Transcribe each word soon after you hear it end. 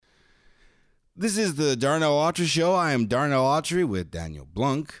This is the Darnell Autry Show. I am Darnell Autry with Daniel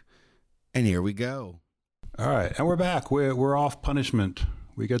Blunk, and here we go. All right, and we're back. We're off punishment.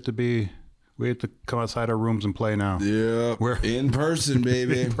 We get to come outside our rooms and play now. Yeah, we're in person,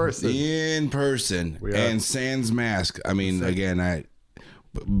 baby. In person. And sans mask. I mean, again,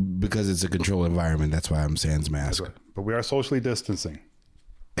 because it's a controlled environment, that's why I'm sans mask. Right. But we are socially distancing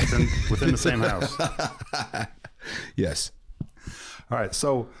within the same house. Yes. All right,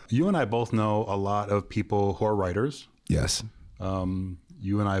 so you and I both know a lot of people who are writers. Yes.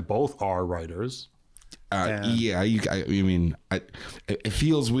 You and I both are writers. Yeah, it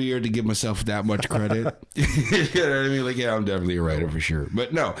feels weird to give myself that much credit. You know what I mean? Like, yeah, I'm definitely a writer for sure.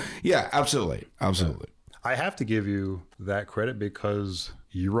 But no, yeah, absolutely. I have to give you that credit because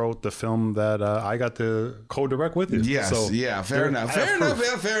you wrote the film that I got to co-direct with you. Yes, so yeah, fair enough. Fair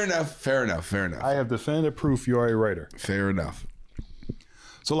enough. I have definitive proof you are a writer. Fair enough.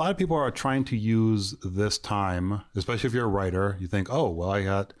 So a lot of people are trying to use this time, especially if you're a writer. You think, oh, well,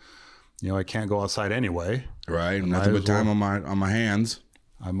 I can't go outside anyway. Right, nothing but time on my hands.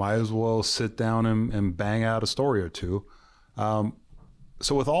 I might as well sit down and bang out a story or two. So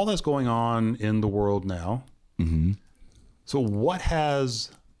with all that's going on in the world now, so what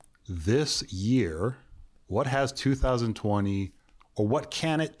has this year, what has 2020, or what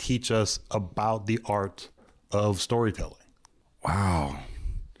can it teach us about the art of storytelling? Wow.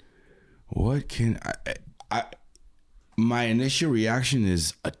 What can my initial reaction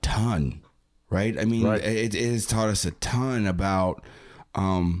is a ton, right? I mean, it has taught us a ton about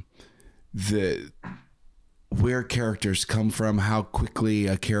where characters come from, how quickly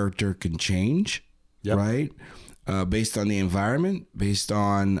a character can change, right? Based on the environment, based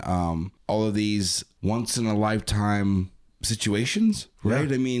on all of these once in a lifetime situations, right?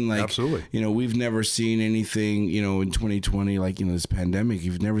 Yeah, I mean, like, absolutely. We've never seen anything, in 2020, like, this pandemic,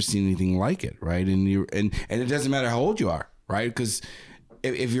 you've never seen anything like it, right? And it doesn't matter how old you are, right? Because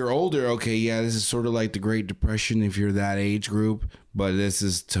if you're older, okay, yeah, this is sort of like the Great Depression if you're that age group, but this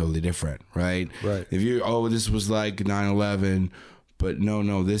is totally different, right? Right. If this was like 9/11, but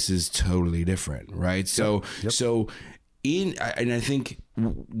no, this is totally different, right? So, and I think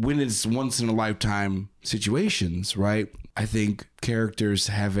when it's once in a lifetime situations, right? I think characters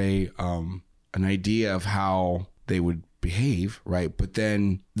have an idea of how they would behave, right? But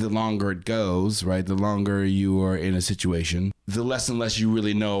then the longer it goes, right? The longer you are in a situation, the less and less you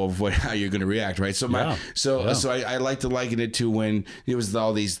really know of how you're going to react, right? So I like to liken it to when there was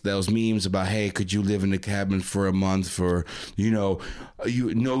all those memes about, hey, could you live in a cabin for a month for, no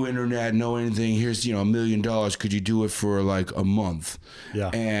internet, no anything. Here's, $1 million. Could you do it for like a month? Yeah.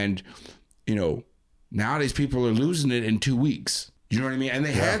 And, nowadays people are losing it in 2 weeks. You know what I mean? And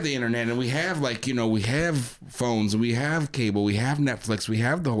they have the internet, and we have we have phones, and we have cable, we have Netflix, we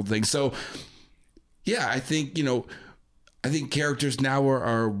have the whole thing. So, yeah, I think characters now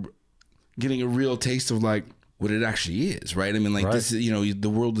are getting a real taste of like what it actually is, right? I mean, like this is, the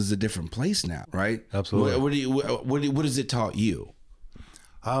world is a different place now, right? Absolutely. What has it taught you?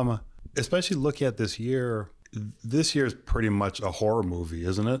 Especially looking at this year is pretty much a horror movie,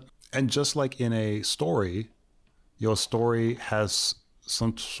 isn't it? And just like in a story, your story has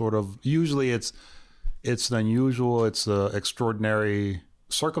some sort of, usually it's an unusual, it's extraordinary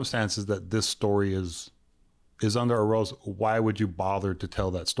circumstances that this story is under a rose. Why would you bother to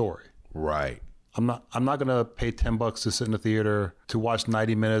tell that story? Right. I'm not going to pay $10 to sit in the theater to watch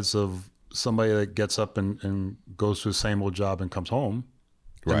 90 minutes of somebody that gets up and goes to the same old job and comes home.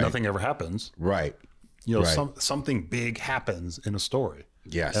 And nothing ever happens. Right. Something big happens in a story.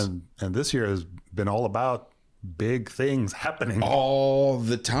 Yes. And this year has been all about big things happening all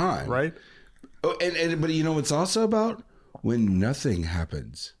the time, right? Oh, but it's also about when nothing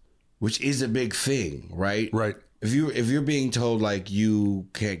happens, which is a big thing, right? Right. If you're being told like you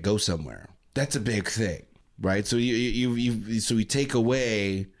can't go somewhere, that's a big thing, right? So we take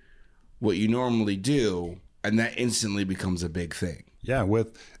away what you normally do, and that instantly becomes a big thing. Yeah,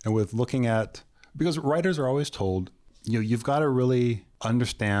 with looking at, because writers are always told, you've got to really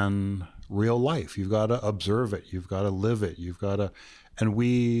understand real life. You've got to observe it. You've got to live it. And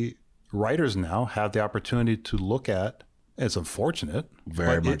we writers now have the opportunity to look at, it's unfortunate,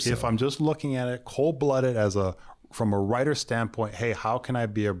 very much so. If I'm just looking at it cold-blooded from a writer standpoint, hey, how can I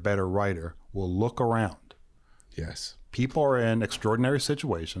be a better writer? Well, look around. Yes. People are in extraordinary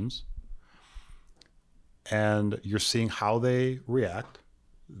situations, and you're seeing how they react.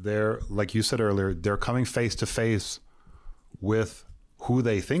 They're, like you said earlier, they're coming face to face with who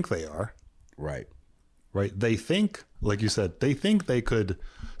they think they are. Right. They think, like you said, they think they could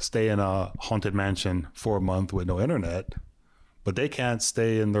stay in a haunted mansion for a month with no internet, but they can't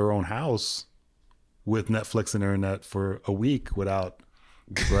stay in their own house with Netflix and internet for a week without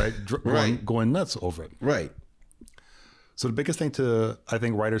going nuts over it. Right. So the biggest thing I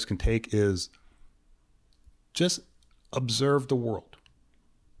think writers can take is just observe the world.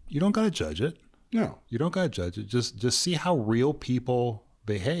 You don't got to judge it. No. You don't got to judge it. Just see how real people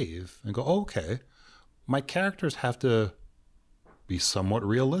behave and go, okay, my characters have to be somewhat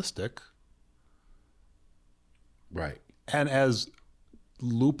realistic. Right. And as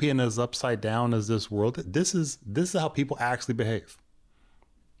loopy and as upside down as this world, this is how people actually behave.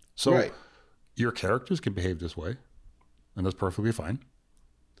 So your characters can behave this way, and that's perfectly fine.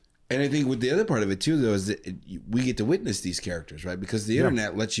 And I think with the other part of it too, though, is that we get to witness these characters, right? Because the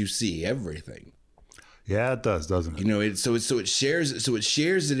internet lets you see everything. Yeah, it does, doesn't it? You know, it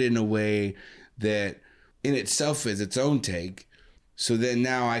shares it in a way that in itself is its own take. So then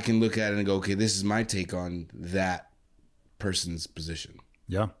now I can look at it and go, okay, this is my take on that person's position.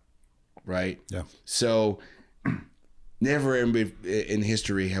 Yeah. Right? Yeah. So never in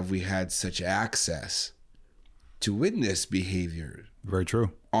history have we had such access to witness behavior. Very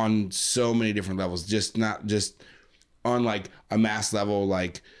true. On so many different levels, not just on like a mass level,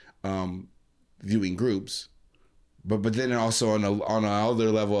 like viewing groups, but then also on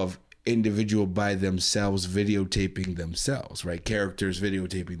another level of individual by themselves videotaping themselves, right? Characters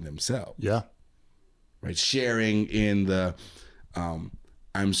videotaping themselves. Yeah. Right. Sharing in the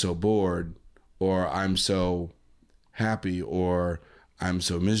I'm so bored, or I'm so happy, or I'm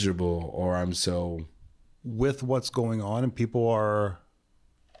so miserable, or I'm so, with what's going on, and people are,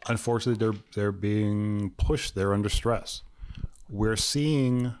 unfortunately, they're being pushed. They're under stress. We're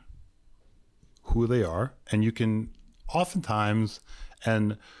seeing who they are, and you can oftentimes,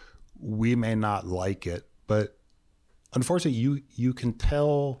 and we may not like it, but unfortunately, you can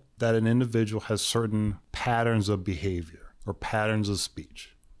tell that an individual has certain patterns of behavior or patterns of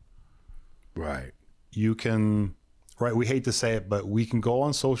speech. right. You can, right? We hate to say it, but we can go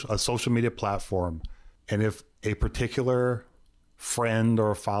on a social media platform, and if a particular friend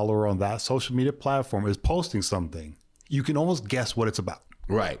or a follower on that social media platform is posting something, you can almost guess what it's about.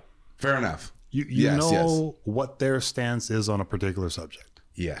 Right. Fair enough. You know what their stance is on a particular subject.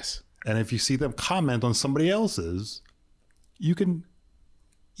 Yes. And if you see them comment on somebody else's, you can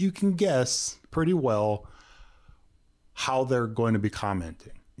guess pretty well how they're going to be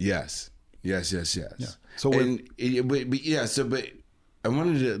commenting. Yes. Yeah. So but I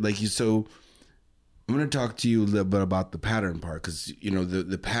wanted to so I'm going to talk to you a little bit about the pattern part, because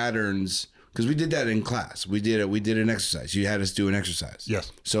the patterns, because we did that in class. We did an exercise. You had us do an exercise.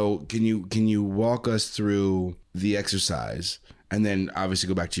 Yes. So can you walk us through the exercise, and then obviously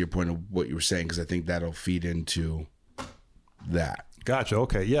go back to your point of what you were saying, because I think that'll feed into that. Gotcha.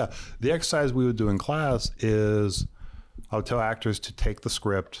 Okay. Yeah. The exercise we would do in class is I would tell actors to take the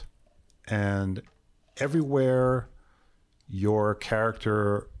script, and everywhere your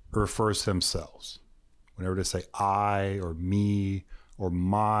character refers to themselves, whenever they say I or me or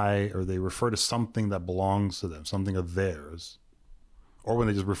my, or they refer to something that belongs to them, something of theirs, or when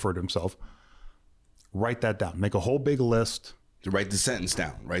they just refer to themselves, write that down. Make a whole big list. To write the sentence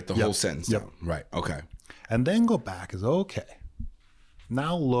down, right? The whole sentence down. Right. Okay. And then go back and say, okay,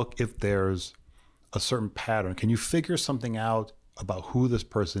 now look if there's a certain pattern. Can you figure something out about who this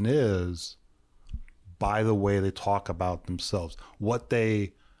person is by the way they talk about themselves, what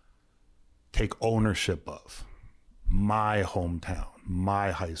they take ownership of? My hometown,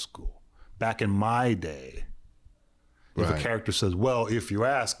 my high school. Back in my day, if a character says, well, if you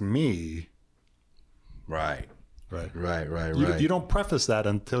ask me. Right. You don't preface that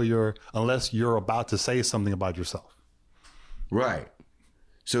unless you're about to say something about yourself. Right.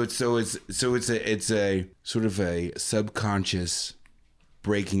 So it's a sort of a subconscious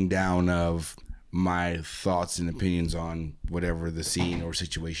breaking down of my thoughts and opinions on whatever the scene or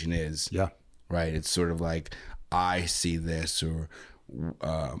situation is. Yeah. Right. It's sort of like, I see this, or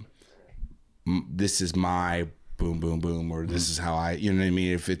this is my boom, boom, boom, or this is how I, you know what I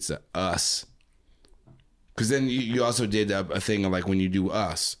mean? If it's us. Because then you also did a thing of like when you do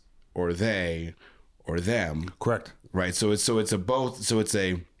us or they or them. Correct. Right. So it's a both. So it's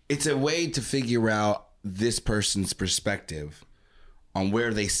a way to figure out this person's perspective on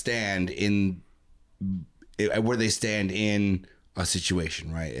where they stand in a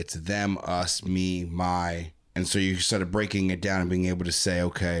situation. Right. It's them, us, me, my. And so you started breaking it down and being able to say,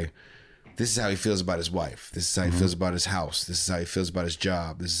 okay, this is how he feels about his wife. This is how he feels about his house. This is how he feels about his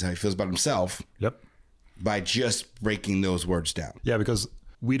job. This is how he feels about himself. Yep. By just breaking those words down. Yeah, because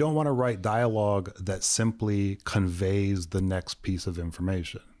we don't want to write dialogue that conveys the next piece of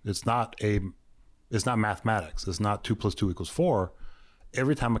information. It's not mathematics. It's not 2 + 2 = 4.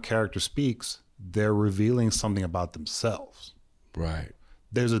 every time a character speaks, they're revealing something about themselves. Right.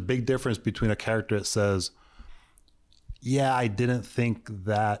 There's a big difference between a character that says, yeah, I didn't think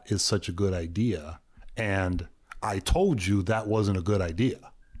that is such a good idea, and I told you that wasn't a good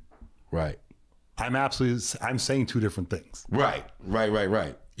idea. Right. I'm saying two different things. Right.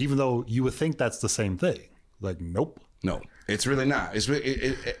 Even though you would think that's the same thing. Like, nope. No, it's really not. It's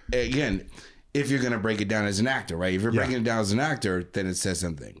again, if you're going to break it down as an actor, right? If you're breaking it down as an actor, then it says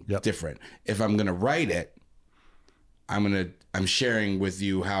something different. If I'm going to write it, I'm sharing with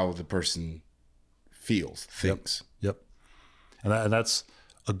you how the person feels, thinks. Yep. And that's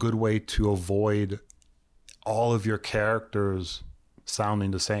a good way to avoid all of your characters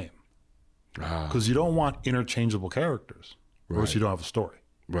sounding the same. Because you don't want interchangeable characters, or else you don't have a story.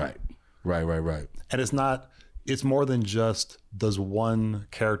 Right. And it's more than just, does one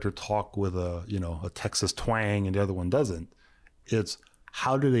character talk with a Texas twang and the other one doesn't. It's,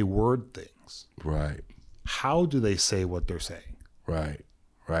 how do they word things? Right. How do they say what they're saying? Right.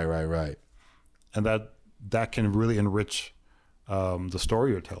 And that can really enrich the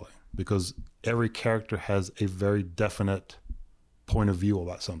story you're telling, because every character has a very definite point of view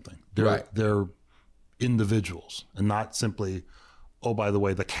about something. They're individuals and not simply, oh, by the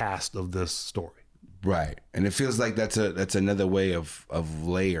way, the cast of this story. Right. And it feels like that's another way of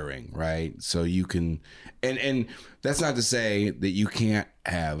layering, right? So you can, and that's not to say that you can't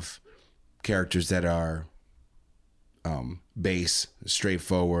have characters that are base,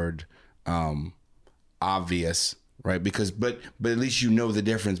 straightforward, obvious, right? Because but at least you know the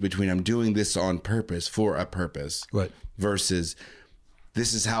difference between, I'm doing this on purpose for a purpose, right, versus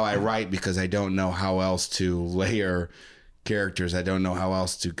this is how I write because I don't know how else to layer characters. I don't know how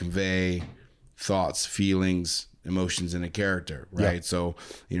else to convey thoughts, feelings, emotions in a character, right? Yeah. So,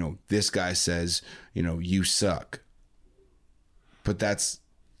 this guy says, you suck. But that's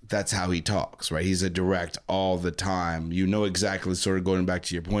how he talks, right? He's a direct all the time. Exactly, sort of going back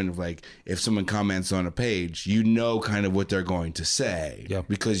to your point of like, if someone comments on a page, kind of what they're going to say,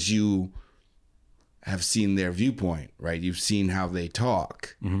 because you have seen their viewpoint, right? You've seen how they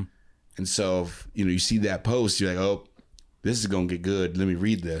talk. Mm-hmm. And so, if, you see that post, you're like, oh, this is going to get good. Let me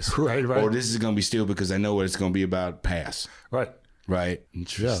read this. Right. Or this is going to be stupid because I know what it's going to be about. Pass. Right.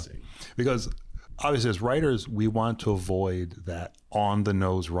 Interesting. Yeah. Because obviously as writers, we want to avoid that on the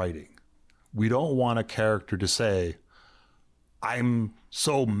nose writing. We don't want a character to say, I'm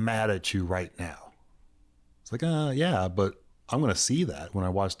so mad at you right now. It's like, yeah, but I'm going to see that when I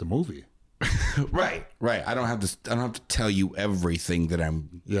watch the movie. Right. I don't have to tell you everything that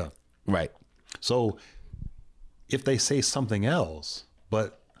I'm. Yeah. Right. So if they say something else,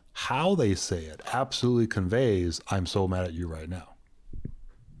 but how they say it absolutely conveys, I'm so mad at you right now.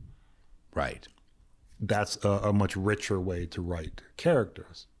 Right. That's a much richer way to write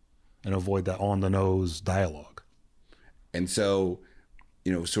characters and avoid that on the nose dialogue. And so,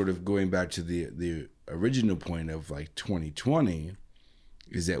 sort of going back to the original point of like 2020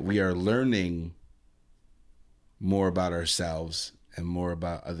 is that we are learning more about ourselves and more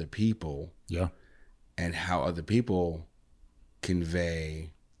about other people. Yeah. And how other people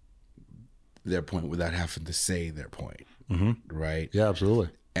convey their point without having to say their point. Mm-hmm. Right. Yeah, absolutely.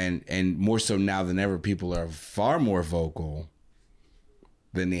 And more so now than ever, people are far more vocal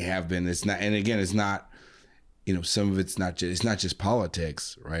than they have been. It's not, and again, it's not, some of it's not just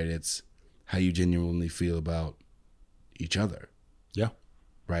politics, right? It's how you genuinely feel about each other. Yeah.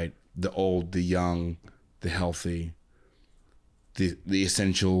 Right. The old, the young, the healthy, the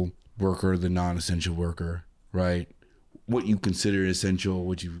essential worker, the non-essential worker, right? What you consider essential,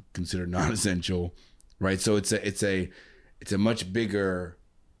 what you consider non-essential, right? So it's a much bigger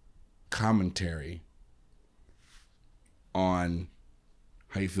commentary on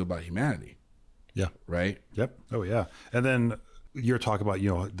how you feel about humanity. Yeah. Right? Yep. Oh yeah. And then you're talking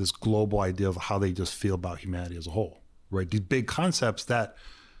about, this global idea of how they just feel about humanity as a whole, right? These big concepts that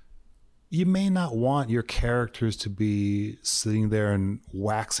you may not want your characters to be sitting there and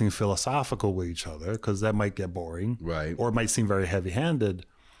waxing philosophical with each other, because that might get boring. Right. Or it might seem very heavy-handed.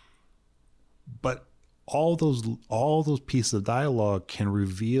 But all those pieces of dialogue can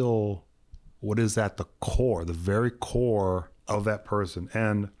reveal what is at the core, the very core of that person.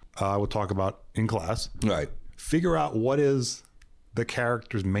 And I will talk about in class. Right. Figure out what is the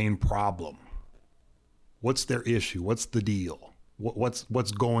character's main problem. What's their issue? What's the deal?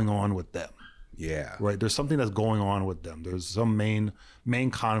 What's going on with them? Yeah. Right. There's something that's going on with them. There's some main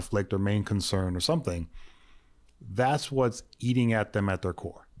conflict or main concern or something. That's what's eating at them at their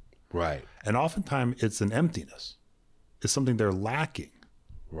core. Right. And oftentimes it's an emptiness. It's something they're lacking.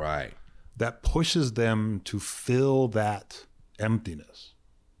 Right. That pushes them to fill that emptiness.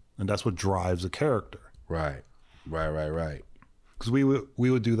 And that's what drives a character. Right. Because we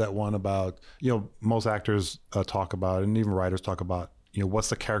would do that one about, most actors talk about, and even writers talk about, what's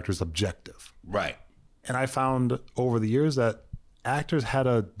the character's objective. Right. And I found over the years that actors had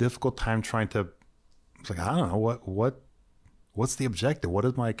a difficult time trying to, it's like, I don't know, what's the objective? What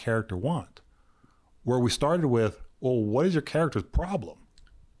does my character want? Where we started with, well, what is your character's problem?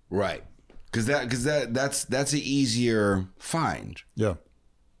 Right. Because that's an easier find. Yeah.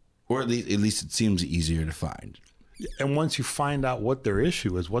 Or at least it seems easier to find. And once you find out what their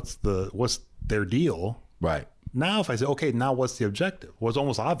issue is, what's their deal? Right. Now, if I say, okay, now what's the objective? Well, it's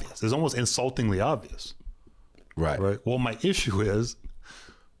almost obvious. It's almost insultingly obvious. Right. Well, my issue is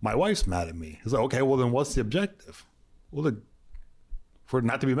my wife's mad at me. It's like, okay, well, then what's the objective? Well, for her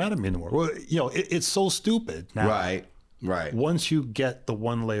not to be mad at me anymore. Well, it's so stupid now. Right. Once you get the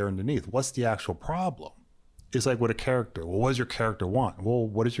one layer underneath, what's the actual problem? It's like with a character. Well, what does your character want? Well,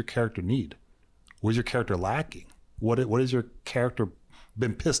 what does your character need? What is your character lacking? What is your character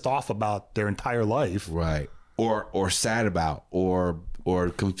been pissed off about their entire life? Right. Or sad about, or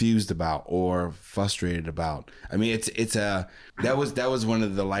confused about, or frustrated about. I mean, that was one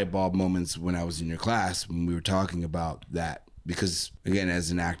of the light bulb moments when I was in your class when we were talking about that. Because again,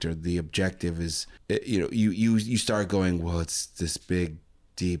 as an actor, the objective is, you start going, well, it's this big,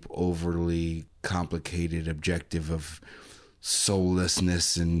 deep, overly complicated objective of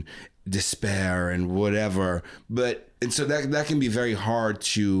soullessness and despair and whatever, and so that can be very hard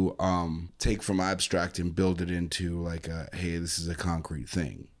to take from abstract and build it into like hey, this is a concrete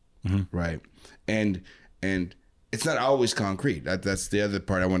thing. Mm-hmm. Right? And it's not always concrete. That's the other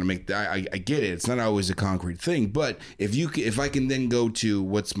part I want to make. I get it. It's not always a concrete thing, but if I can then go to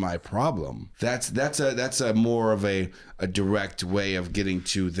what's my problem, that's a more of a direct way of getting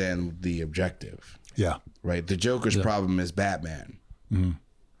to then the objective. Yeah. Right. The Joker's problem is Batman. Mm-hmm.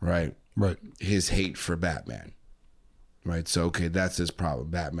 Right. His hate for Batman. Right. So, okay, that's his problem.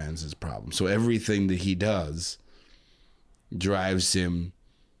 Batman's his problem. So everything that he does drives him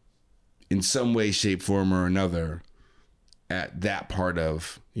in some way, shape, form, or another at that part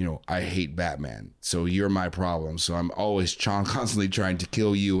of, I hate Batman. So you're my problem. So I'm always constantly trying to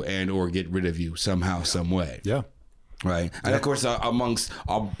kill you and or get rid of you somehow, some way. Yeah. Right. And of course, amongst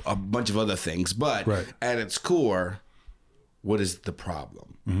a bunch of other things, but at its core, what is the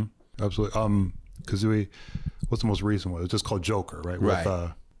problem? Mm-hmm. Absolutely. Because what's the most recent one? It's just called Joker, right? Right.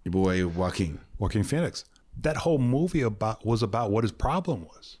 With your boy Joaquin Phoenix. That whole movie was about what his problem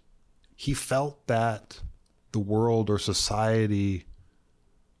was. He felt that the world or society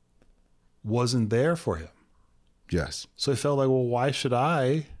wasn't there for him. Yes. So he felt like, well, why should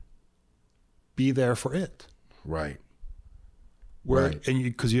I be there for it? Right. And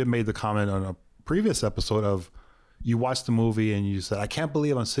because you had made the comment on a previous episode of, you watched the movie and you said, I can't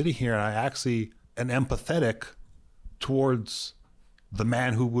believe I'm sitting here and I actually am empathetic towards the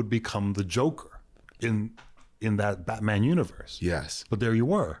man who would become the Joker in that Batman universe. Yes. But there you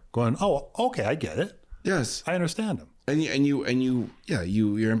were going, oh, okay, I get it. Yes. I understand him. You're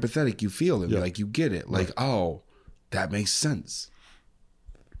empathetic. You feel it. Like you get it. Like, oh, that makes sense.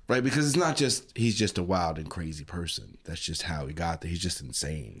 Right? Because it's not just, he's just a wild and crazy person. That's just how he got there. He's just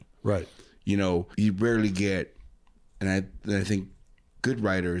insane. Right. You rarely get, and I think good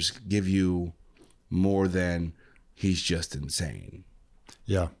writers give you more than he's just insane.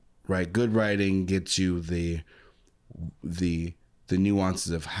 Yeah. Right. Good writing gets you the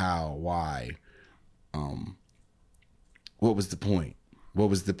nuances of how, why, what was the point? What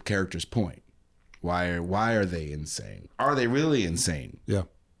was the character's point? Why are they insane? Are they really insane? Yeah.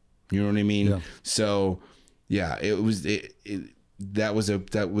 You know what I mean? Yeah. So yeah, that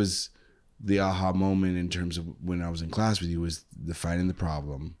was the aha moment in terms of when I was in class with you, was defining the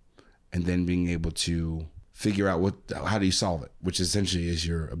problem and then being able to figure out how do you solve it, which essentially is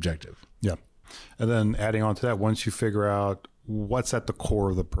your objective. Yeah. And then adding on to that, once you figure out what's at the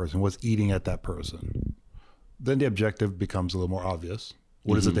core of the person, what's eating at that person, then the objective becomes a little more obvious.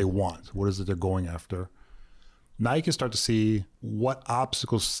 What is it they want? What is it they're going after? Now you can start to see what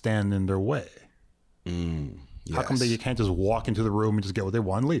obstacles stand in their way. Yes. How come you can't just walk into the room and just get what they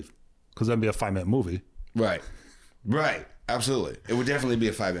want and leave? Because that'd be a 5-minute movie. Right. Right. Absolutely. It would definitely be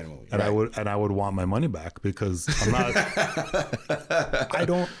a 5-minute movie. And I would want my money back, because I'm not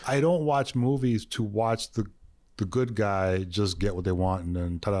I don't watch movies to watch the good guy just get what they want and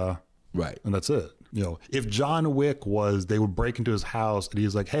then ta-da. Right. And that's it. If John Wick they would break into his house and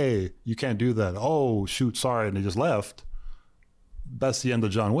he's like, hey, you can't do that. Oh, shoot, sorry. And they just left. That's the end of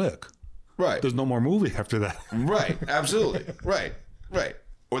John Wick. Right. There's no more movie after that. Right. Absolutely. Right. Right.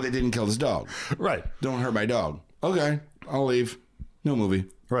 Or they didn't kill his dog. Right. Don't hurt my dog. Okay. I'll leave. No movie.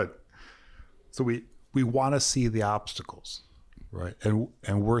 Right. So we want to see the obstacles, right?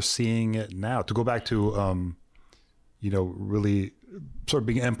 And we're seeing it now. To go back to, really sort of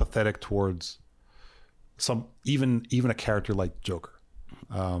being empathetic towards even a character like Joker.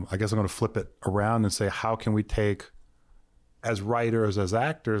 I guess I'm going to flip it around and say, how can we take, as writers, as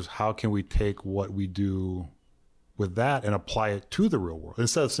actors, how can we take what we do with that and apply it to the real world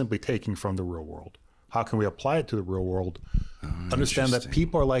instead of simply taking from the real world? How can we apply it to the real world? Understand that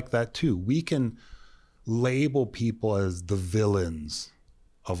people are like that too. We can label people as the villains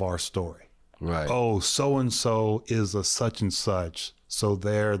of our story. Right. Oh, so-and-so is a such and such, so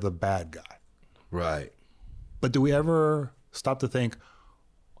they're the bad guy. Right. But do we ever stop to think,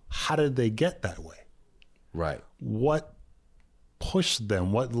 how did they get that way? Right. What pushed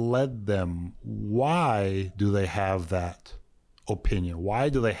them? What led them? Why do they have that opinion? Why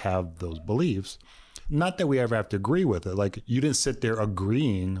do they have those beliefs? Not that we ever have to agree with it. Like, you didn't sit there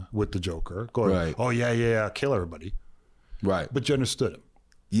agreeing with the Joker, going, right. Oh, yeah, kill everybody. Right. But you understood him.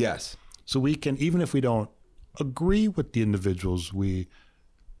 Yes. So we can, even if we don't agree with the individuals we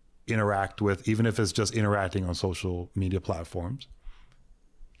interact with, even if it's just interacting on social media platforms,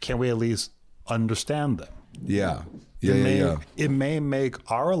 can we at least understand them? Yeah. It may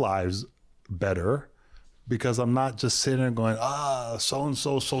make our lives better because I'm not just sitting there going,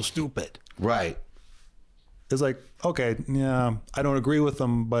 so-and-so so stupid. Right. It's like, okay, yeah, I don't agree with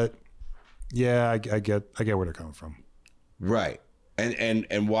them, but yeah, I get where they're coming from. Right.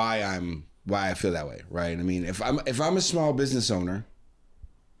 And why I feel that way, right? I mean, if I'm a small business owner,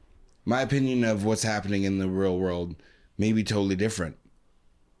 my opinion of what's happening in the real world may be totally different,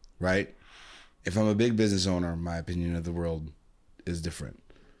 right? If I'm a big business owner, my opinion of the world is different,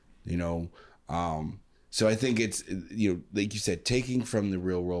 So I think it's, like you said, taking from the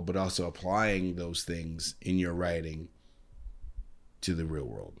real world, but also applying those things in your writing to the real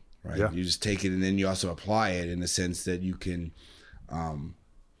world, right? Yeah. You just take it and then you also apply it in the sense that you can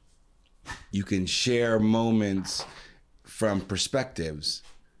share moments from perspectives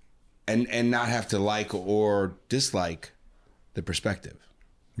and not have to like or dislike the perspective.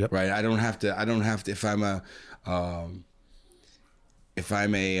 Yep. Right. I don't have to, if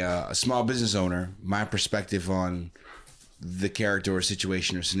I'm a small business owner, my perspective on the character or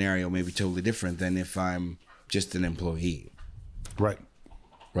situation or scenario may be totally different than if I'm just an employee. Right.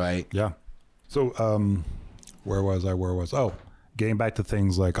 Right. Yeah. So, where was I? Oh, getting back to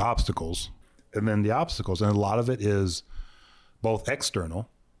things like obstacles, and then the obstacles. And a lot of it is both external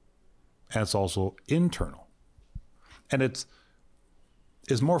and it's also internal. And it's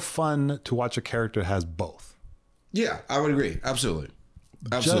more fun to watch a character that has both. Yeah, I would agree. Absolutely.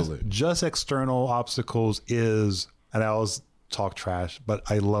 Absolutely. Just external obstacles is, and I always talk trash, but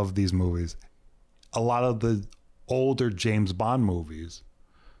I love these movies. A lot of the older James Bond movies,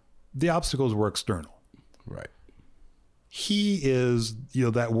 the obstacles were external. Right. He is,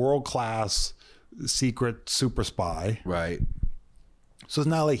 that world-class secret super spy. Right. So it's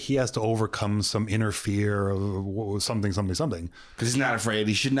not like he has to overcome some inner fear of something. Because he's not afraid.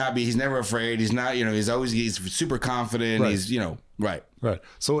 He should not be. He's never afraid. He's not, he's super confident. Right. He's, right. Right.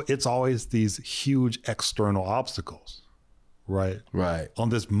 So it's always these huge external obstacles, right? Right. On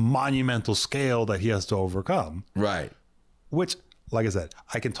this monumental scale that he has to overcome. Right. Which, like I said,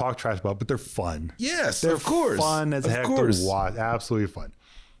 I can talk trash about, but they're fun. Yes, they're of course. Fun as heck to watch. Absolutely fun.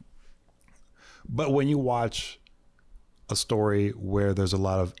 But when you watch a story where there's a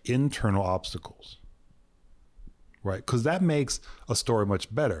lot of internal obstacles, right? Because that makes a story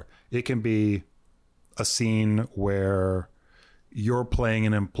much better. It can be a scene where you're playing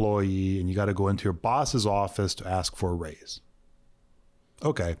an employee and you got to go into your boss's office to ask for a raise.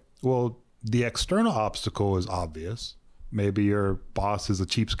 Okay, well, the external obstacle is obvious. Maybe your boss is a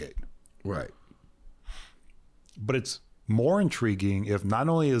cheapskate. Right. But it's more intriguing if not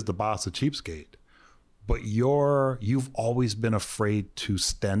only is the boss a cheapskate, but you've always been afraid to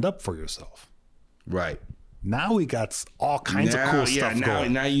stand up for yourself. Right. Now we got all kinds of cool stuff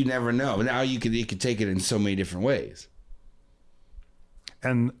going. Now you never know. Now you could take it in so many different ways.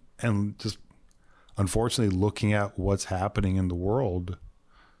 And just unfortunately looking at what's happening in the world,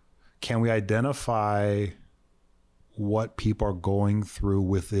 can we identify what people are going through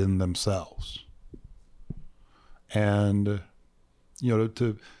within themselves? And,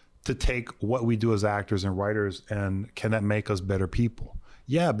 to take what we do as actors and writers, and can that make us better people?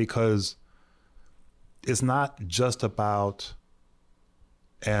 Yeah, because it's not just about,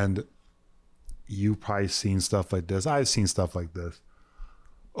 and you've probably seen stuff like this. I've seen stuff like this.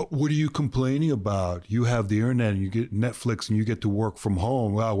 What are you complaining about? You have the internet and you get Netflix and you get to work from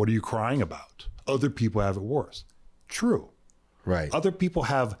home. Wow, what are you crying about? Other people have it worse. true. Right. Other people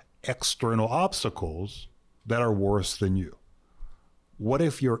have external obstacles that are worse than you. What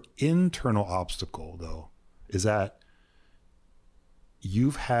if your internal obstacle, though, is that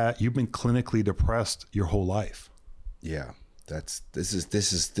you've been clinically depressed your whole life? Yeah. This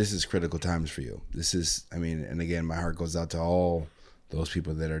is critical times for you. This is, I mean, and again, my heart goes out to all those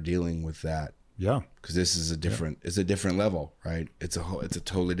people that are dealing with that. Yeah. Because this is it's a different level, right? It's a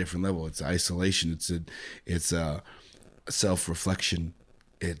totally different level. It's isolation. It's a self-reflection.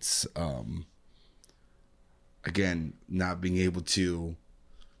 It's, again, not being able to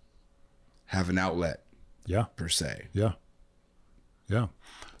have an outlet. Yeah. Per se. Yeah. Yeah.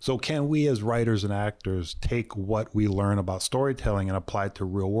 So can we as writers and actors take what we learn about storytelling and apply it to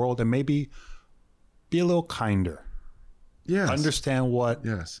real world and maybe be a little kinder? Yes. Understand what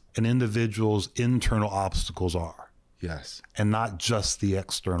an individual's internal obstacles are. Yes. And not just the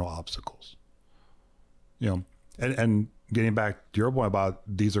external obstacles. You know, and getting back to your point about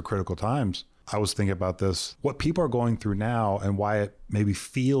these are critical times, I was thinking about this. What people are going through now and why it maybe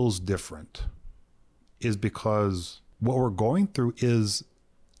feels different is because what we're going through is,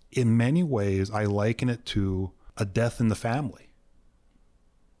 in many ways, I liken it to a death in the family.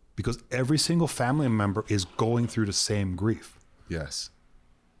 Because every single family member is going through the same grief. Yes.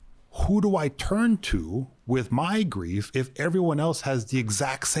 Who do I turn to with my grief if everyone else has the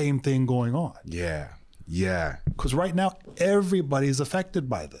exact same thing going on? Yeah. Yeah. Because right now, everybody's affected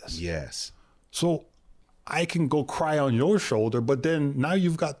by this. Yes. So I can go cry on your shoulder, but then now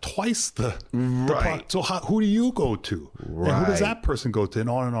you've got twice the so who do you go to? Right. And who does that person go to? And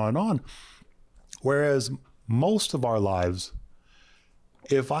on and on and on. Whereas most of our lives,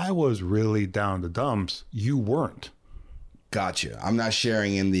 if I was really down the dumps, you weren't. Gotcha. I'm not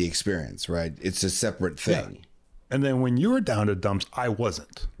sharing in the experience, right? It's a separate thing. Yeah. And then when you were down the dumps, I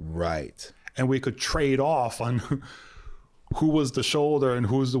wasn't. Right. And we could trade off on who was the shoulder and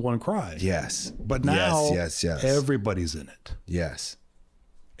who's the one crying. Yes. But now yes. Everybody's in it. Yes.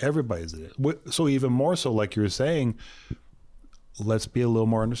 Everybody's in it. So even more so, like you were saying, let's be a little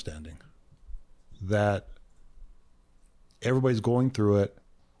more understanding that everybody's going through it.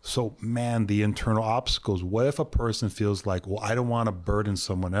 So, man, the internal obstacles. What if a person feels like, well, I don't want to burden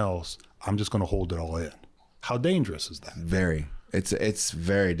someone else. I'm just going to hold it all in. How dangerous is that? Very. It's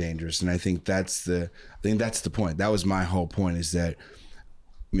very dangerous. And I think that's the point. That was my whole point, is that,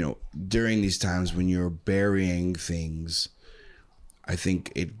 you know, during these times when you're burying things, I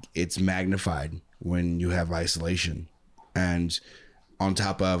think it's magnified when you have isolation. And on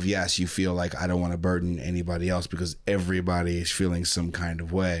top of, yes, you feel like I don't want to burden anybody else because everybody is feeling some kind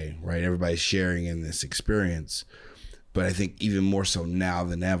of way, right? Everybody's sharing in this experience. But I think even more so now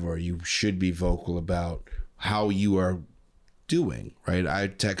than ever, you should be vocal about how you are doing, right? I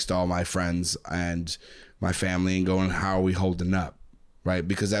text all my friends and my family and going, how are we holding up, right?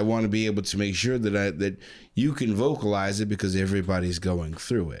 Because I want to be able to make sure that you can vocalize it because everybody's going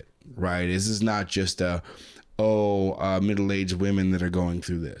through it, right? This is not just middle-aged women that are going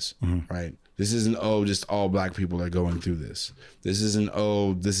through this, right? This isn't, just all black people are going through this. This isn't,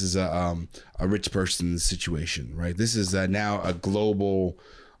 this is a rich person's situation, right? This is now a global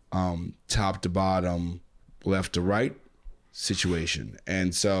top to bottom, left to right situation.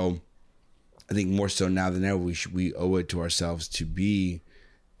 And so I think more so now than ever, we owe it to ourselves to be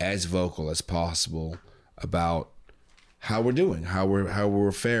as vocal as possible about how we're doing, how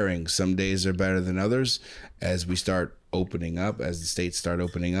we're faring. Some days are better than others as we start opening up, as the states start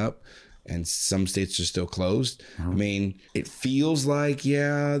opening up, and some states are still closed. I mean, it feels like,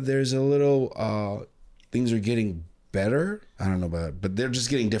 there's a little, things are getting better. I don't know about it, but they're just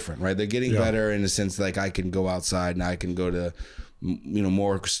getting different, right? They're getting better in the sense like I can go outside and I can go to,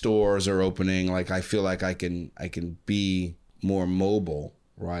 more stores are opening. Like I feel like I can be more mobile,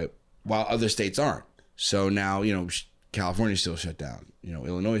 right? While other states aren't. So now, California's still shut down,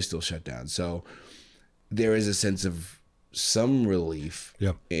 Illinois is still shut down. So there is a sense of some relief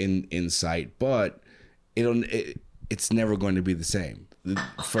in sight, but it's never going to be the same.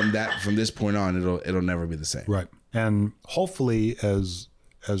 From this point on, it'll never be the same. Right. And hopefully as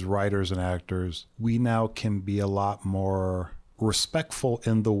writers and actors, we now can be a lot more respectful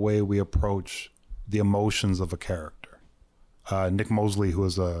in the way we approach the emotions of a character. Nick Mosley, who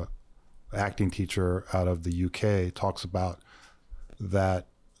is a acting teacher out of the UK, talks about that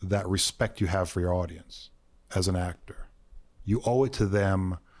respect you have for your audience as an actor. You owe it to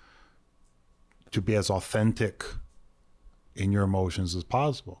them to be as authentic in your emotions as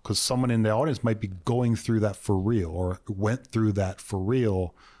possible, because someone in the audience might be going through that for real, or went through that for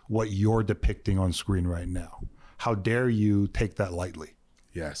real, what you're depicting on screen right now. How dare you take that lightly?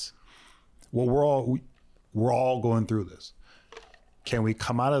 Yes. Well, we're all going through this. Can we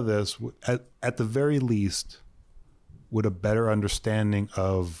come out of this at the very least with a better understanding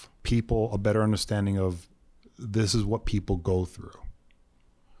of people, a better understanding of this is what people go through.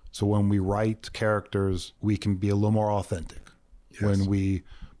 So when we write characters, we can be a little more authentic. Yes. When we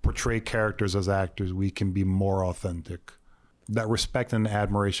portray characters as actors, we can be more authentic. That respect and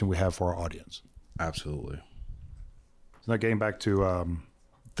admiration we have for our audience. Absolutely. Now getting back to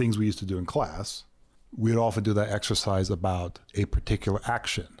things we used to do in class, we'd often do that exercise about a particular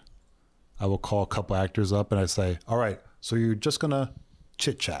action. I will call a couple actors up and I say, all right, so you're just going to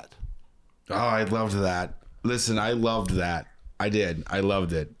chit chat. Oh, I loved that. Listen, I loved that. I did. I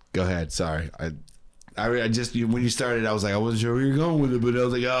loved it. Go ahead. Sorry. I just, when you started, I was like, I wasn't sure where you're going with it, but I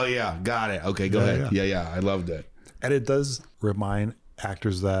was like, oh yeah, got it. Okay, go ahead. Yeah. I loved it. And it does remind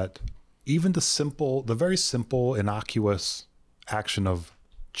actors that even the very simple, innocuous action of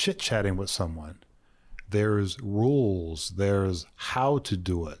chit-chatting with someone, there's rules, there's how to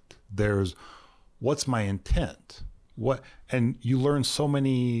do it, there's what's my intent, and you learn so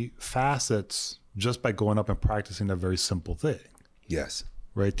many facets just by going up and practicing that very simple thing. Yes.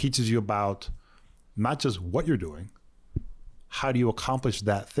 Right? It teaches you about not just what you're doing, how do you accomplish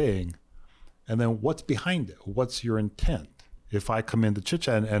that thing, and then what's behind it? What's your intent? If I come into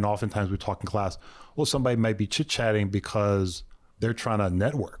chit-chat, and oftentimes we talk in class, well, somebody might be chit-chatting because they're trying to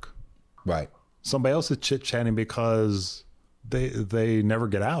network. Right. Somebody else is chit-chatting because they never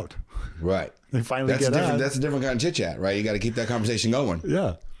get out. Right. They finally get out. That's a different kind of chit-chat, right? You got to keep that conversation going.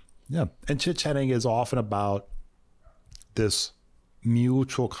 Yeah. Yeah. And chit-chatting is often about this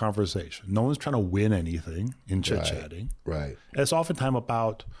mutual conversation. No one's trying to win anything in chit-chatting. Right. And it's oftentimes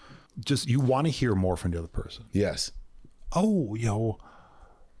about just you want to hear more from the other person. Yes. Oh,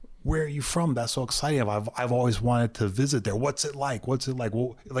 where are you from? That's so exciting. I've always wanted to visit there. What's it like?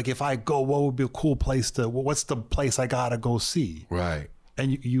 Well, like if I go, what would be a cool place what's the place I gotta go see? Right.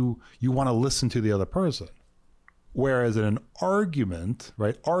 And you want to listen to the other person. Whereas in an argument,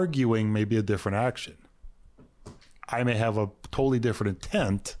 right, arguing may be a different action. I may have a totally different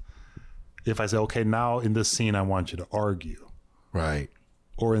intent if I say, okay, now in this scene, I want you to argue. Right.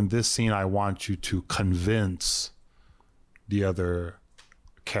 Or in this scene, I want you to convince the other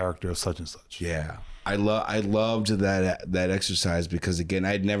character of such and such. Yeah. I loved that exercise because, again,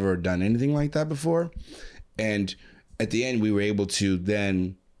 I'd never done anything like that before. And at the end, we were able to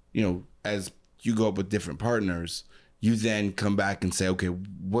then, as you go up with different partners, you then come back and say, okay,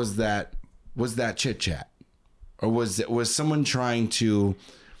 was that chit chat? Or was someone trying to,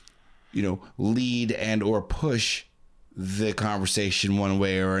 lead and or push the conversation one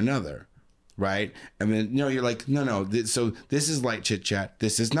way or another, right? I mean, you're like, no. So this is light chit chat.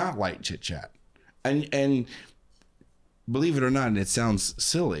 This is not light chit chat, and believe it or not, and it sounds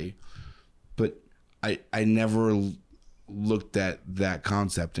silly, but I never looked at that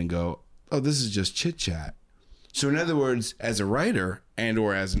concept and go, oh, this is just chit chat. So in other words, as a writer and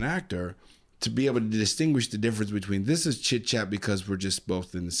or as an actor, to be able to distinguish the difference between this is chit chat because we're just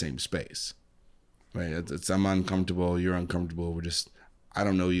both in the same space, right? I'm uncomfortable, you're uncomfortable. I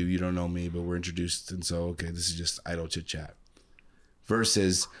don't know you, you don't know me, but we're introduced. And so, okay, this is just idle chit chat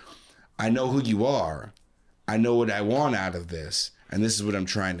versus I know who you are. I know what I want out of this. And this is what I'm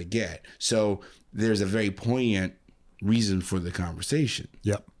trying to get. So there's a very poignant reason for the conversation.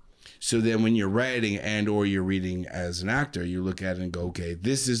 Yep. So then when you're writing and or you're reading as an actor, you look at it and go, okay,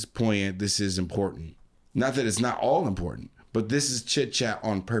 this is poignant, this is important. Not that it's not all important, but this is chit chat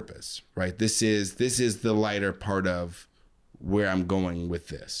on purpose, right? This is the lighter part of where I'm going with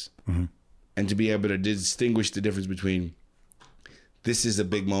this. Mm-hmm. And to be able to distinguish the difference between this is a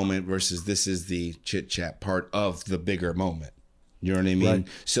big moment versus this is the chit chat part of the bigger moment. You know what I mean? Right.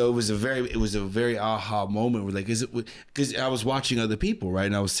 So it was a very aha moment where because I was watching other people, right?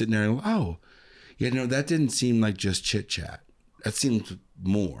 And I was sitting there and that didn't seem like just chit chat. That seemed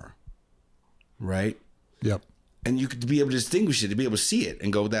more, right? Yep. And you could be able to distinguish it, to be able to see it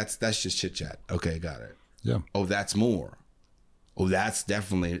and go, that's just chit chat. Okay, got it. Yeah. Oh, that's more. Oh, that's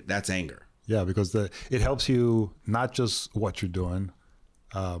anger. Yeah, because it helps you not just what you're doing,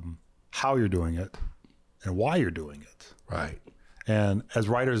 how you're doing it, and why you're doing it. Right. And as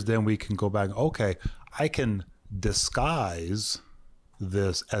writers, then we can go back, okay, I can disguise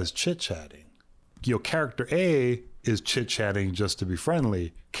this as chit-chatting. Character A is chit-chatting just to be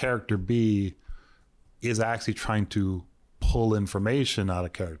friendly. Character B is actually trying to pull information out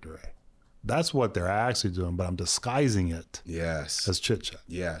of character A. That's what they're actually doing, but I'm disguising it as chit-chat.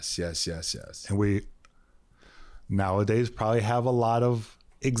 Yes. And we nowadays probably have a lot of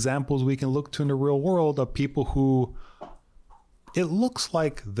examples we can look to in the real world of people who it looks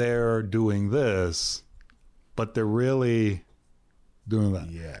like they're doing this, but they're really doing that.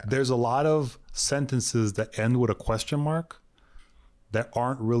 Yeah. There's a lot of sentences that end with a question mark that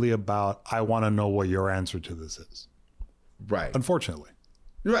aren't really about, I want to know what your answer to this is. Right. Unfortunately.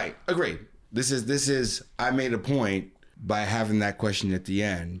 Right. Agreed. This is, I made a point by having that question at the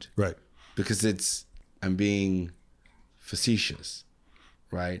end. Right. Because I'm being facetious,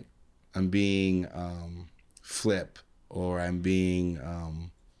 right? I'm being flip, or I'm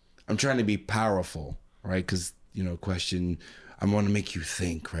trying to be powerful, right? Because, question, I want to make you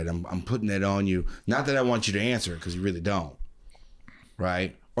think, right? I'm putting it on you. Not that I want you to answer, because you really don't,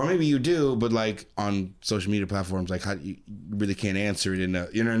 right? Or maybe you do, but like on social media platforms, like how you really can't answer it you know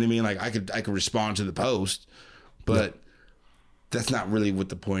what I mean? Like I could respond to the post, but that's not really what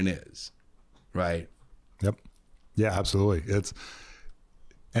the point is, right? Yep. Yeah, absolutely.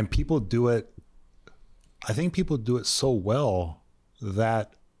 And people do it. I think people do it so well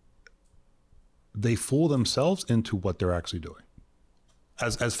that they fool themselves into what they're actually doing.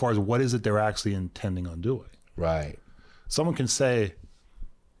 As far as what is it they're actually intending on doing. Right. Someone can say,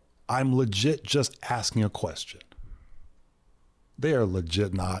 I'm legit just asking a question. They are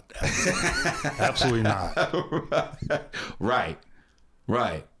legit not. Absolutely not. Right.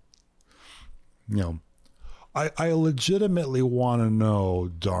 I legitimately want to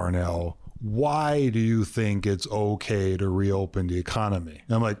know, Darnell, why do you think it's okay to reopen the economy?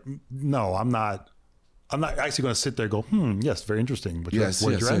 And I'm like, no, I'm not actually going to sit there and go, yes, very interesting. But yes,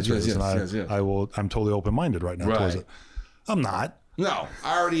 what your answer is. Yes. I'm totally open-minded right now towards it. I'm not. No,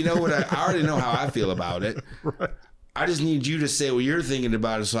 I already know I already know how I feel about it. Right. I just need you to say what you're thinking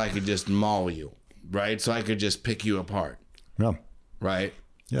about it so I could just maul you, right? So I could just pick you apart. Yeah. Right?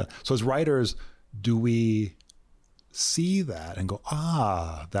 Yeah. So as writers, do we see that and go,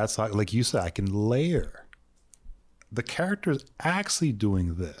 that's like you said, I can layer. The character's actually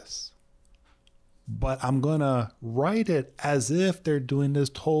doing this, but I'm going to write it as if they're doing this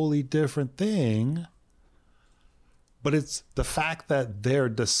totally different thing. But it's the fact that they're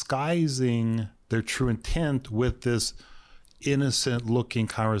disguising their true intent with this innocent looking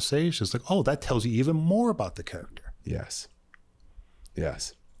conversation. It's like, that tells you even more about the character. Yes.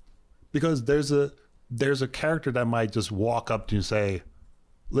 Because there's a character that might just walk up to you and say,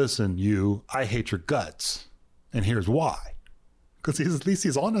 listen, I hate your guts. And here's why. Because at least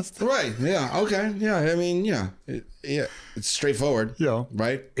he's honest. Right. Yeah. Okay. Yeah. I mean, yeah. It's straightforward. Yeah.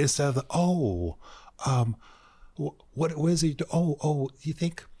 Right. Instead of what is he?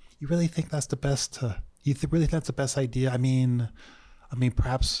 You really think that's the best? Really think that's the best idea? I mean,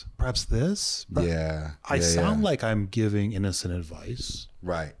 perhaps this. Yeah. I sound like I'm giving innocent advice.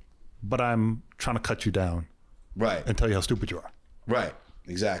 Right. But I'm trying to cut you down. Right. And tell you how stupid you are. Right.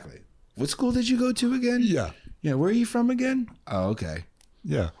 Exactly. What school did you go to again? Yeah. Yeah. Where are you from again? Oh, okay.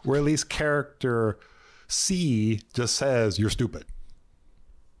 Yeah. Where at least character C just says you're stupid.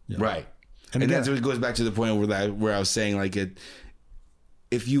 Yeah. Right. And that's what goes back to the point where I was saying, like,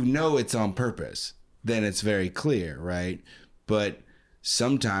 if you know it's on purpose, then it's very clear, right? But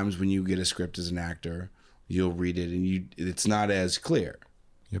sometimes when you get a script as an actor, you'll read it and it's not as clear.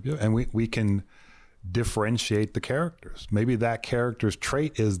 Yep. And we can differentiate the characters. Maybe that character's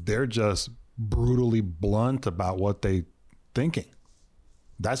trait is they're just brutally blunt about what they're thinking.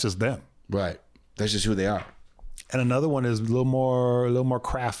 That's just them. Right. That's just who they are. And another one is a little more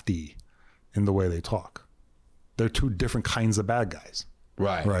crafty in the way they talk. They're two different kinds of bad guys.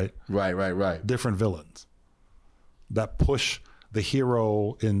 Right. Different villains that push the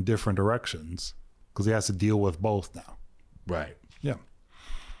hero in different directions because he has to deal with both now. Right. Yeah.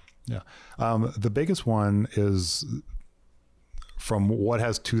 The biggest one is, from what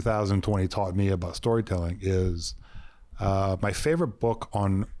has 2020 taught me about storytelling, is my favorite book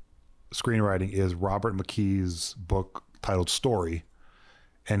on screenwriting is Robert McKee's book titled Story.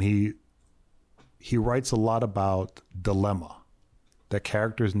 And he writes a lot about dilemma, that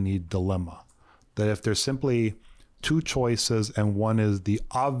characters need dilemma, that if there's simply two choices and one is the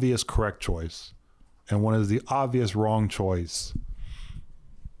obvious correct choice and one is the obvious wrong choice,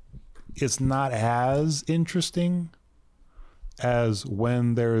 it's not as interesting as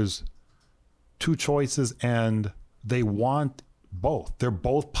when there's two choices and they want both. They're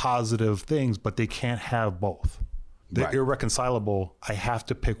both positive things, but they can't have both. They're irreconcilable. I have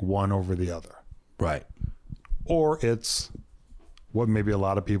to pick one over the other. Right. Or it's what maybe a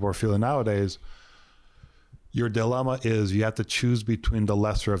lot of people are feeling nowadays. Your dilemma is you have to choose between the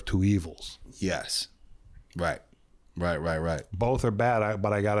lesser of two evils. Yes. Right. Both are bad,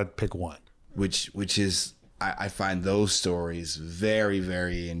 but I got to pick one. Which is, I find those stories very,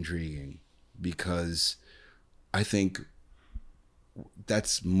 very intriguing, because I think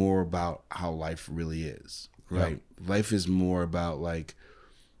that's more about how life really is, right? Life is more about like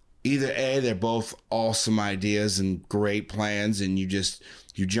either A, they're both awesome ideas and great plans, and you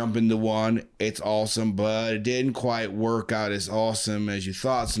jump into one, it's awesome, but it didn't quite work out as awesome as you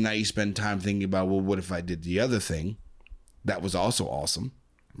thought. So now you spend time thinking about, well, what if I did the other thing that was also awesome,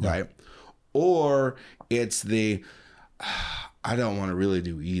 right? Or it's I don't want to really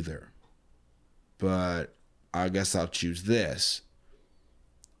do either, but I guess I'll choose this.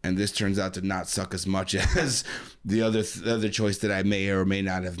 And this turns out to not suck as much as the other choice that I may or may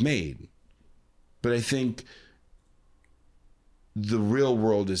not have made. But I think the real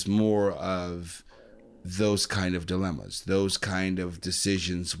world is more of those kind of dilemmas, those kind of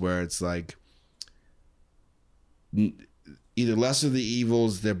decisions where it's like either lesser of the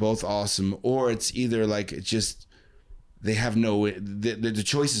evils, they're both awesome, or it's either like it's just they have the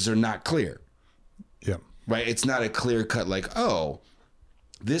choices are not clear. Yeah. Right? It's not a clear cut like, oh,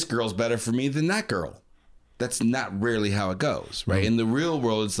 this girl's better for me than that girl. That's not rarely how it goes, right? In the real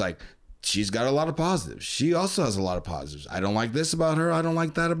world, it's like, she's got a lot of positives. She also has a lot of positives. I don't like this about her. I don't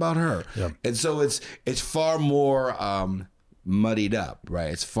like that about her. Yeah. And so it's far more muddied up,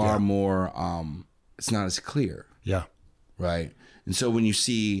 right? It's far more, it's not as clear. Yeah. Right? And so when you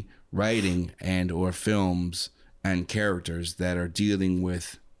see writing and or films and characters that are dealing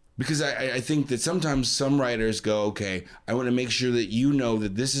with, because I think that sometimes some writers go, okay, I want to make sure that you know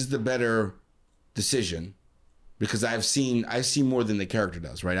that this is the better decision, because I see more than the character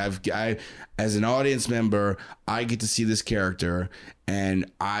does, right? I as an audience member, I get to see this character,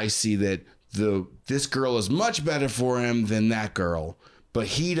 and I see that this girl is much better for him than that girl, but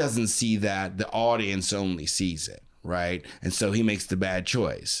he doesn't see that. The audience only sees it, right? And so he makes the bad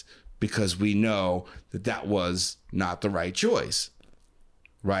choice because we know that was not the right choice.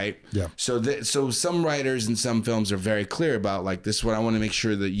 Right. Yeah. So some writers in some films are very clear about like, this is what I want to make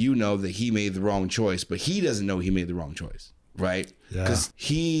sure that you know that he made the wrong choice, but he doesn't know he made the wrong choice. Right. Because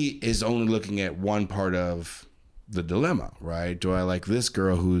he is only looking at one part of the dilemma. Right. Do I like this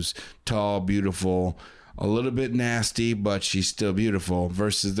girl who's tall, beautiful, a little bit nasty, but she's still beautiful,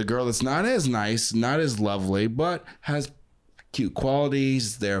 versus the girl that's not as nice, not as lovely, but has cute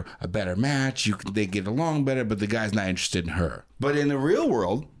qualities, they're a better match, they get along better, but the guy's not interested in her. But in the real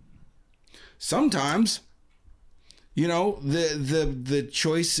world, sometimes, you know, the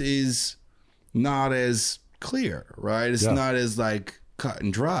choice is not as clear, right? It's not as like cut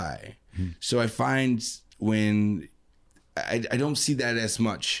and dry. Mm-hmm. So I find when I don't see that as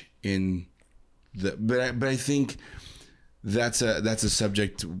much in but I think that's a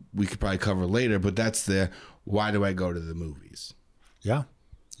subject we could probably cover later, but that's why do I go to the movies? Yeah.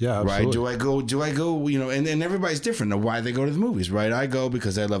 Yeah, absolutely. Right? Do I go, you know, and everybody's different on why they go to the movies, right? I go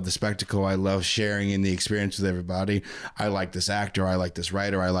because I love the spectacle. I love sharing in the experience with everybody. I like this actor. I like this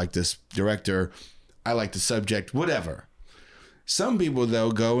writer. I like this director. I like the subject, whatever. Some people,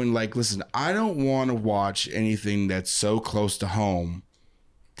 though, go and like, listen, I don't want to watch anything that's so close to home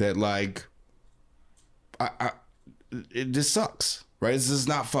that like, it just sucks. Right? This is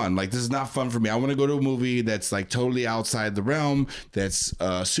not fun. Like, this is not fun for me. I want to go to a movie that's like totally outside the realm, that's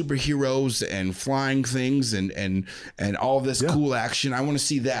superheroes and flying things and all this cool action. I want to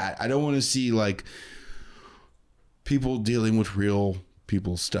see that. I don't want to see like people dealing with real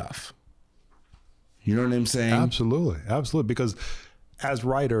people stuff. You know what I'm saying? Absolutely. Absolutely. Because as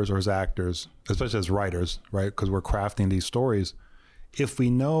writers or as actors, especially as writers, right? Because we're crafting these stories, if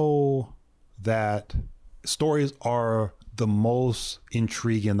we know that stories are the most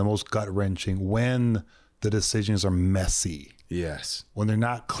intriguing, the most gut-wrenching when the decisions are messy. Yes. When they're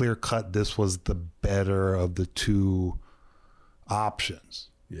not clear-cut, this was the better of the two options.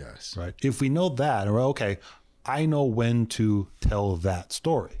 Yes. Right? If we know that, or okay, I know when to tell that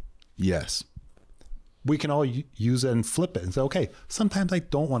story. Yes. We can all use it and flip it and say, okay, sometimes I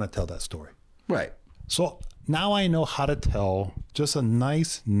don't want to tell that story. Right. So now I know how to tell just a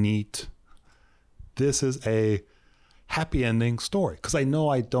nice, neat, this is a happy ending story, because I know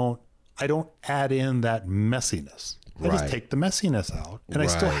I don't add in that messiness. I just take the messiness out, and I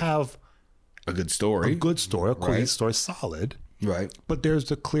still have a good story, a cohesive story, solid. Right. But there's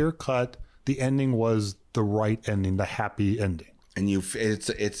the clear cut. The ending was the right ending, the happy ending. And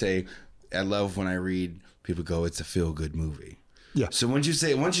I love when I read people go, it's a feel good movie. Yeah. So once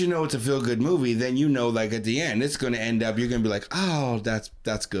you know it's a feel good movie, then you know, like at the end, it's going to end up, you're going to be like, oh, that's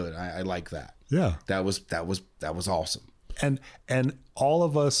good. I like that. Yeah. That was awesome. And all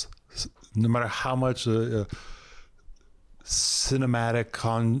of us, no matter how much cinematic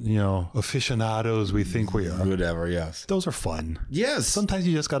aficionados we think we are, whatever, yes, those are fun. Yes. Sometimes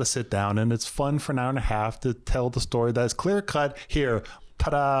you just got to sit down, and it's fun for an hour and a half to tell the story that's clear cut. Here,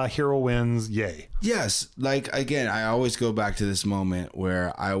 ta-da, hero wins, yay. Yes. Like, again, I always go back to this moment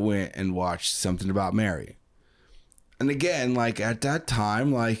where I went and watched Something About Mary. And again, like at that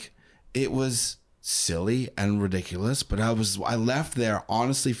time, like it was silly and ridiculous, but I left there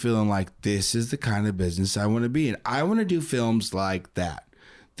honestly feeling like this is the kind of business I want to be in. I want to do films like that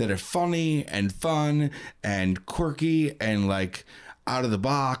are funny and fun and quirky and like out of the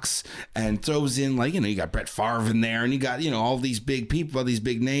box, and throws in, like, you got Brett Favre in there, and you got, all these big people, all these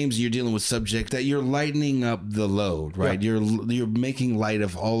big names. You're dealing with subject that you're lightening up the load, right? Yeah. You're making light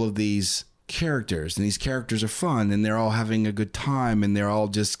of all of these characters, and these characters are fun, and they're all having a good time, and they're all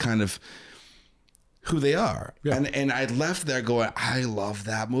just kind of who they are. Yeah. And I left there going, I love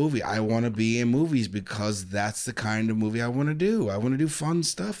that movie. I want to be in movies because that's the kind of movie I want to do. I want to do fun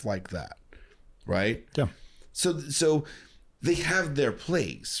stuff like that, right? Yeah. So they have their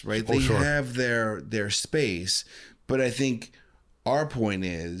place, right? They have their space. But I think our point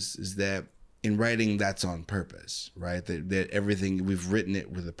is that in writing, that's on purpose, right? That everything, we've written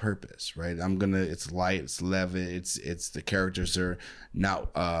it with a purpose, right? It's light, it's levitt, it's the characters are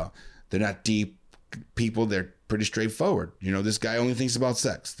not, they're not deep people. They're pretty straightforward. This guy only thinks about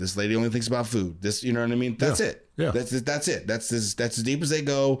sex. This lady only thinks about food. This, you know what I mean? That's it. Yeah. That's it. That's as deep as they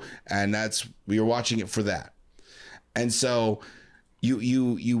go. And you're watching it for that. And so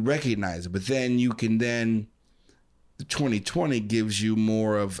you recognize it, but then you can the 2020 gives you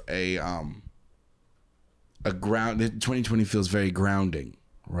more of a ground. 2020 feels very grounding,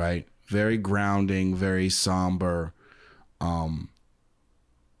 right? Very grounding, very somber,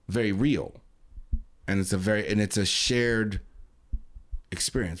 very real. And it's a shared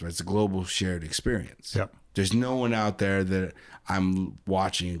experience, right? It's a global shared experience. Yep. There's no one out there that I'm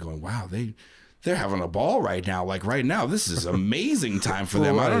watching and going, wow, they're having a ball right now. Like right now, this is amazing time for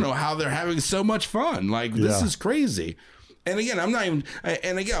them. Right. I don't know how they're having so much fun. Like this is crazy. And again,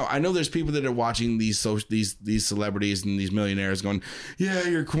 I know there's people that are watching these celebrities and these millionaires going, yeah,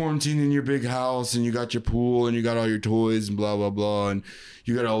 you're quarantined in your big house and you got your pool and you got all your toys and blah, blah, blah. And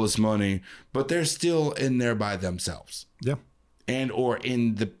you got all this money, but they're still in there by themselves. Yeah. And, or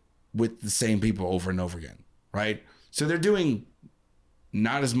with the same people over and over again. Right. So they're doing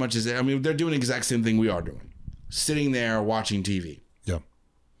not as much as, they're doing the exact same thing we are doing. Sitting there watching TV. Yeah.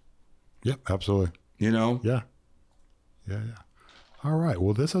 Yep. Absolutely. Yeah. Yeah. All right.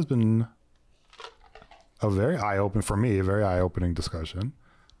 Well, this has been a very eye-opening discussion.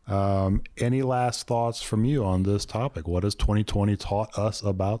 Any last thoughts from you on this topic? What has 2020 taught us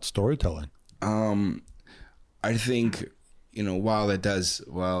about storytelling? I think, while it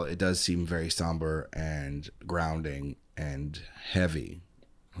does seem very somber and grounding and heavy,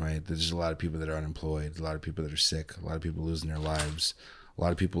 right? There's a lot of people that are unemployed, a lot of people that are sick, a lot of people losing their lives, a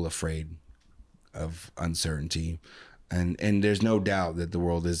lot of people afraid of uncertainty. And there's no doubt that the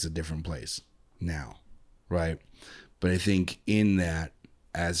world is a different place now, right? But I think in that,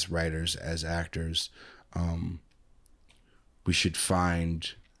 as writers, as actors, we should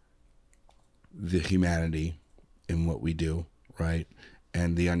find the humanity in what we do, right?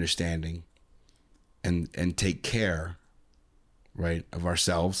 And the understanding and take care, right, of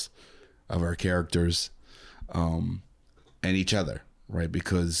ourselves, of our characters, and each other, right?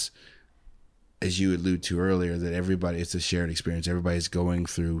 Because as you allude to earlier, that it's a shared experience. Everybody's going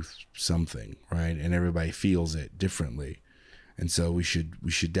through something, right? And everybody feels it differently. And so we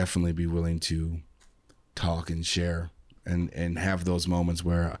should definitely be willing to talk and share and have those moments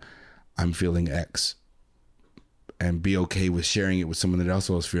where I'm feeling X and be okay with sharing it with someone that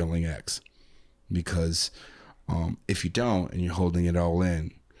also is feeling X. Because if you don't and you're holding it all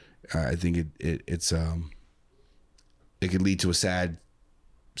in, I think it could lead to a sad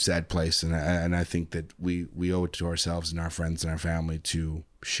place, and I think that we owe it to ourselves and our friends and our family to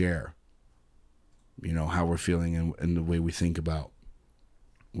share, how we're feeling and the way we think about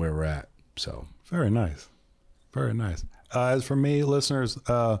where we're at. So very nice. As for me, listeners,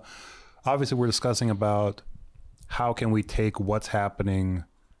 obviously we're discussing about how can we take what's happening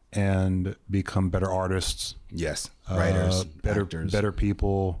and become better artists. Yes, writers, actors, better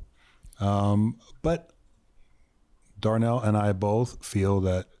people. But Darnell and I both feel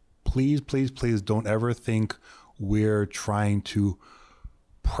that please don't ever think we're trying to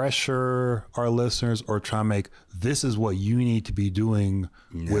pressure our listeners or try to make this is what you need to be doing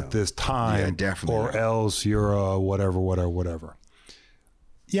with this time. Yeah, definitely. Or else you're a whatever.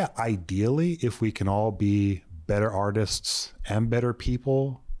 Yeah, ideally, if we can all be better artists and better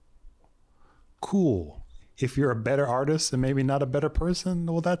people, cool. If you're a better artist and maybe not a better person,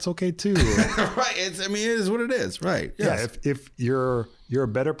 well, that's okay too. Right. It is what it is. Right. Yes. Yeah. If you're a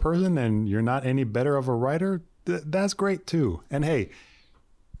better person and you're not any better of a writer, that's great too. And hey,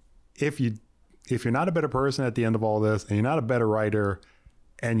 if you're not a better person at the end of all this, and you're not a better writer,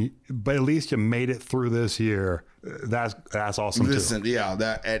 but at least you made it through this year, that's awesome too. Yeah,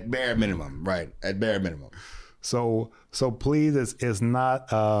 that at bare minimum, right? At bare minimum. So please, it's not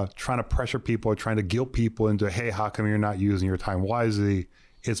trying to pressure people or trying to guilt people into, hey, how come you're not using your time wisely?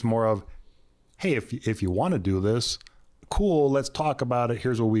 It's more of, hey, if you want to do this, cool, let's talk about it.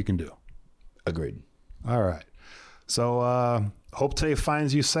 Here's what we can do. Agreed. All right. So hope today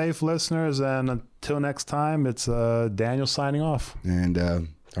finds you safe, listeners. And until next time, it's Daniel signing off. And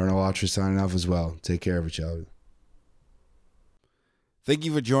Darnell Autry signing off as well. Take care of each other. Thank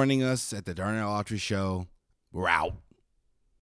you for joining us at the Darnell Autry Show. We're out.